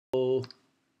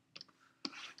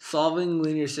solving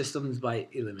linear systems by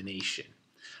elimination.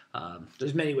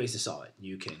 There's many ways to solve it.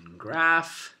 You can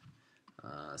graph,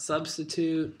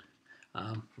 substitute.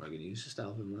 We're going to use the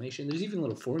style of elimination. There's even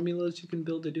little formulas you can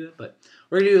build to do it, but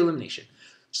we're going to do elimination.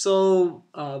 So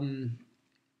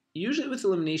usually with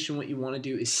elimination, what you want to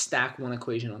do is stack one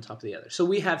equation on top of the other. So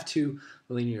we have two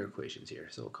linear equations here.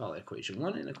 So we'll call it equation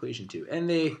 1 and equation 2. And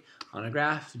they, on a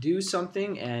graph, do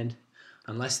something, and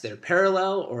unless they're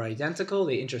parallel or identical,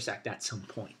 they intersect at some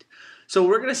point. So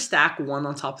we're going to stack one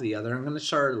on top of the other. I'm going to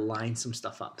start to line some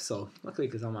stuff up. So luckily,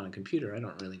 because I'm on a computer, I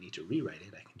don't really need to rewrite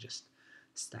it. I can just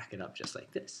stack it up just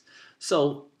like this.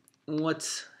 So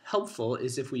what's helpful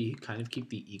is if we kind of keep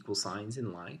the equal signs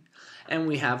in line, and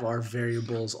we have our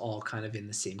variables all kind of in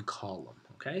the same column.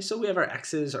 Okay, so we have our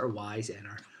x's, our y's, and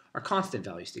our constant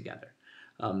values together.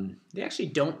 They actually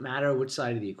don't matter which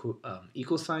side of the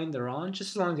equal sign they're on,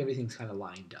 just as long as everything's kind of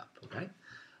lined up. Okay,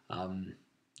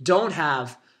 don't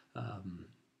have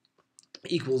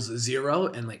equals 0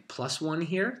 and like +1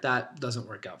 here. That doesn't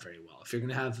work out very well. If you're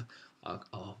going to have a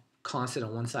constant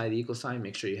on one side of the equal sign,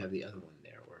 make sure you have the other one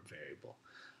there, or a variable.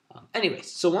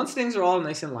 Anyways, so once things are all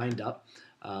nice and lined up,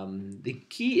 the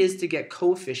key is to get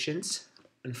coefficients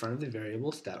in front of the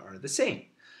variables that are the same.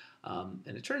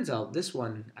 And it turns out this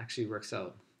one actually works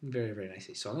out very, very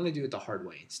nicely. So I'm going to do it the hard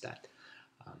way instead.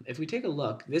 If we take a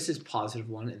look, this is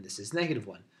 +1 and this is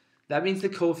 -1. That means the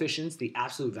coefficients, the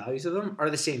absolute values of them, are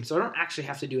the same. So I don't actually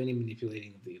have to do any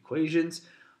manipulating of the equations.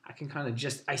 I can kind of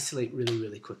just isolate really,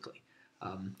 really quickly.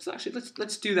 So actually,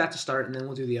 let's do that to start, and then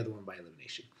we'll do the other one by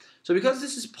elimination. So because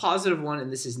this is +1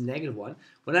 and this is -1,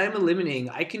 when I'm eliminating,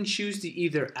 I can choose to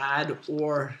either add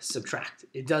or subtract.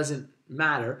 It doesn't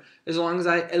matter as long as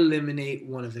I eliminate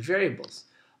one of the variables.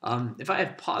 If I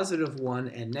have +1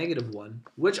 and -1,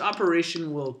 which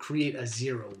operation will create a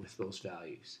 0 with those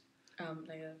values?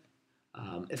 Negative.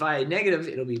 If I had negative,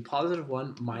 it'll be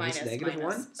 +1 minus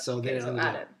 -1. So okay, then so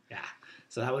add it. Yeah.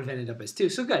 So that would have ended up as 2.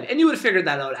 So good. And you would have figured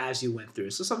that out as you went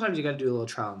through. So sometimes you got to do a little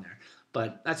trial in there.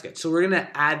 But that's good. So we're going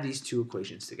to add these two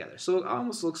equations together. So it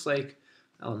almost looks like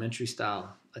elementary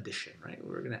style addition, right?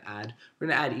 We're going to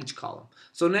add each column.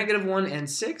 So -1 and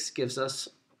 6 gives us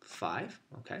 5.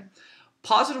 Okay.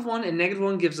 +1 and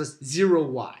 -1 gives us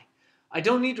 0y. I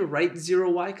don't need to write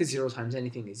 0y because 0 times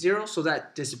anything is 0, so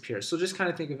that disappears. So just kind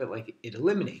of think of it like it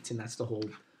eliminates, and that's the whole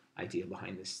idea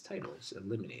behind this title, is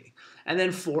eliminating. And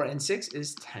then 4 and 6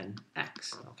 is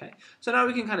 10x, okay? So now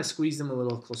we can kind of squeeze them a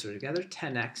little closer together.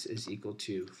 10x is equal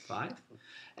to 5.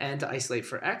 And to isolate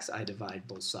for x, I divide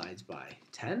both sides by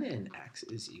 10, and x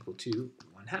is equal to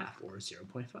 1/2, or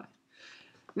 0.5.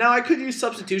 Now I could use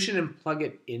substitution and plug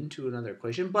it into another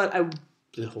equation, but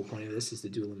the whole point of this is to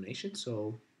do elimination,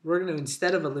 so we're going to,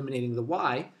 instead of eliminating the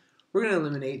y, we're going to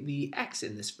eliminate the x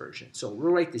in this version. So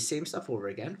we'll write the same stuff over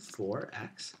again,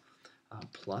 4x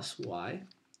plus y.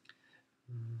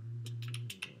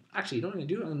 Actually, you know what I'm going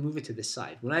to do? I'm going to move it to this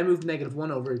side. When I move -1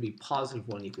 over, it'd be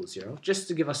 +1 equals 0, just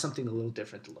to give us something a little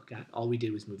different to look at. All we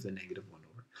did was move the -1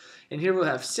 over. And here we'll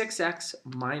have 6x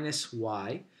minus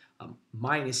y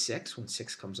minus 6, when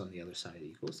 6 comes on the other side of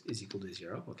equals, is equal to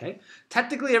 0, okay?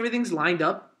 Technically, everything's lined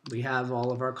up. We have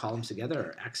all of our columns together,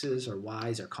 our x's, our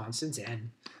y's, our constants,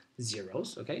 and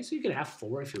zeros, okay? So you can have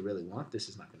 4 if you really want. This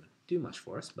is not going to do much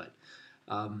for us, but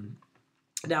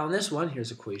now in this one, here's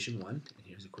equation 1, and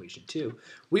here's equation 2.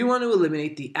 We want to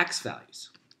eliminate the x values.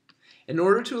 In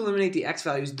order to eliminate the x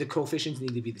values, the coefficients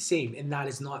need to be the same, and that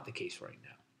is not the case right now.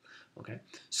 Okay,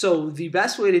 so the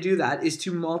best way to do that is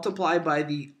to multiply by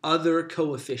the other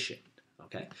coefficient.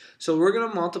 Okay, so we're going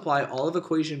to multiply all of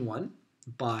equation 1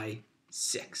 by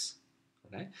 6.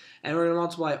 Okay, and we're going to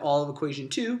multiply all of equation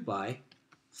 2 by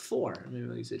 4. Maybe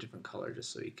I'll use a different color just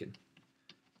so you can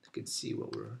see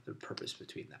what the purpose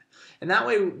between that. And that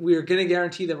way we're going to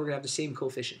guarantee that we're going to have the same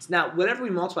coefficients. Now, whatever we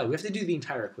multiply, we have to do the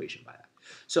entire equation by that.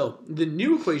 So the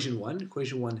new equation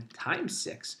 1 times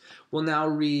 6, will now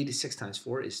read 6 times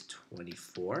 4 is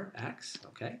 24x,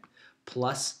 okay,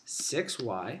 plus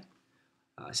 6y.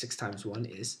 6 times 1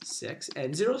 is 6,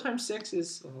 and 0 times 6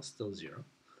 is, well, still 0.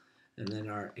 And then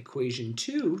our equation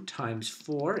 2 times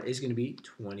 4 is going to be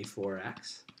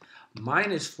 24x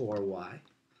minus 4y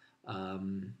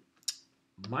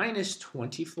minus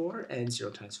 24, and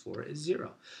 0 times 4 is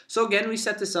 0. So again, we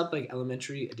set this up like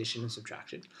elementary addition and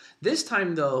subtraction. This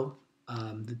time, though,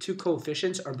 the two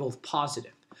coefficients are both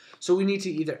positive. So we need to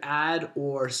either add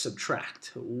or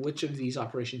subtract. Which of these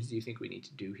operations do you think we need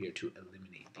to do here to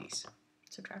eliminate these?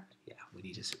 Subtract. Yeah, we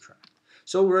need to subtract.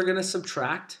 So we're going to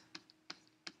subtract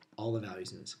all the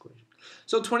values in this equation.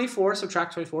 So 24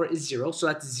 subtract 24 is 0, so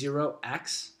that's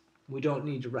 0x. We don't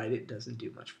need to write it. It doesn't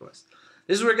do much for us.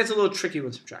 This is where it gets a little tricky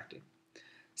when subtracting.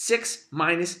 6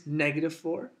 minus negative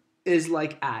 4 is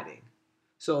like adding.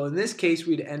 So in this case,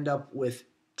 we'd end up with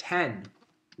 10y.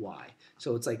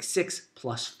 So it's like 6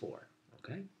 plus 4.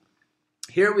 Okay.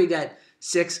 Here we get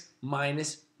 6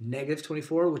 minus negative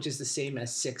 24, which is the same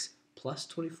as 6 plus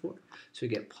 24. So we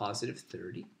get positive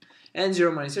 30. And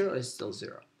 0 minus 0 is still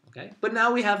 0. Okay. But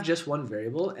now we have just one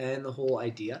variable, and the whole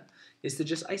idea is to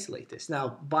just isolate this.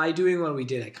 Now, by doing what we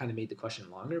did, I kind of made the question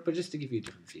longer, but just to give you a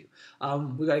different view.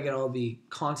 We got to get all the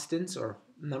constants or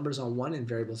numbers on one and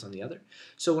variables on the other.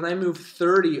 So when I move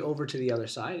 30 over to the other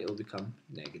side, it will become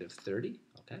negative 30.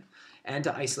 Okay. And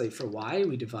to isolate for y,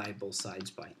 we divide both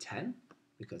sides by 10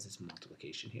 because it's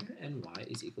multiplication here, and y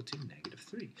is equal to negative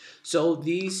 3. So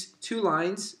these two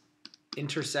lines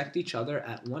intersect each other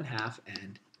at 1/2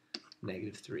 and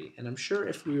negative 3. And I'm sure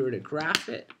if we were to graph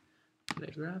it, did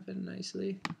I graph it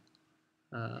nicely?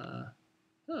 Oh,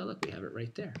 look, we have it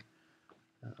right there.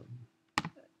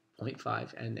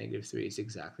 0.5 and negative 3 is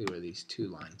exactly where these two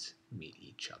lines meet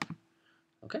each other.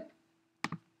 Okay?